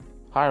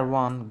Hi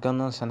everyone,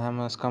 Gunners and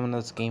Hammers come in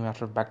this game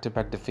after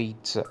back-to-back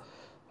defeats.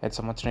 It's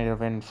a much-needed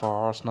win for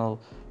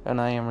Arsenal.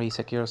 Unai Emery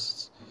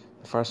secures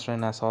the first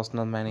win as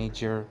Arsenal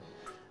manager.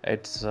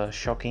 It's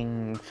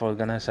shocking for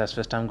Gunners as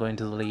first time going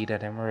to the lead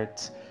at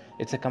Emirates.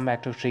 It's a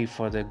comeback victory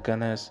for the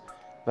Gunners.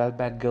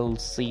 Welbeck goal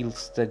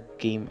seals the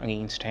game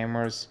against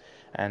Hammers,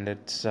 and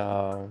it's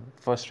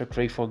first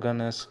victory for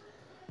Gunners,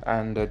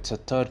 and it's a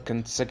third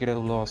consecutive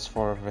loss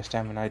for West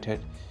Ham United.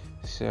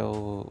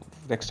 So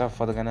next up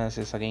for the Gunners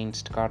is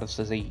against Cardiff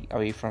City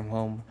away from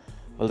home.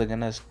 Will the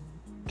Gunners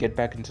get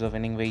back into the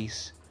winning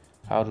ways?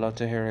 I would love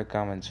to hear your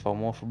comments. For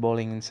more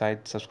footballing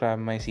insights, subscribe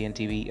to my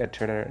CNTV at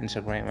Twitter,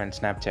 Instagram, and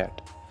Snapchat.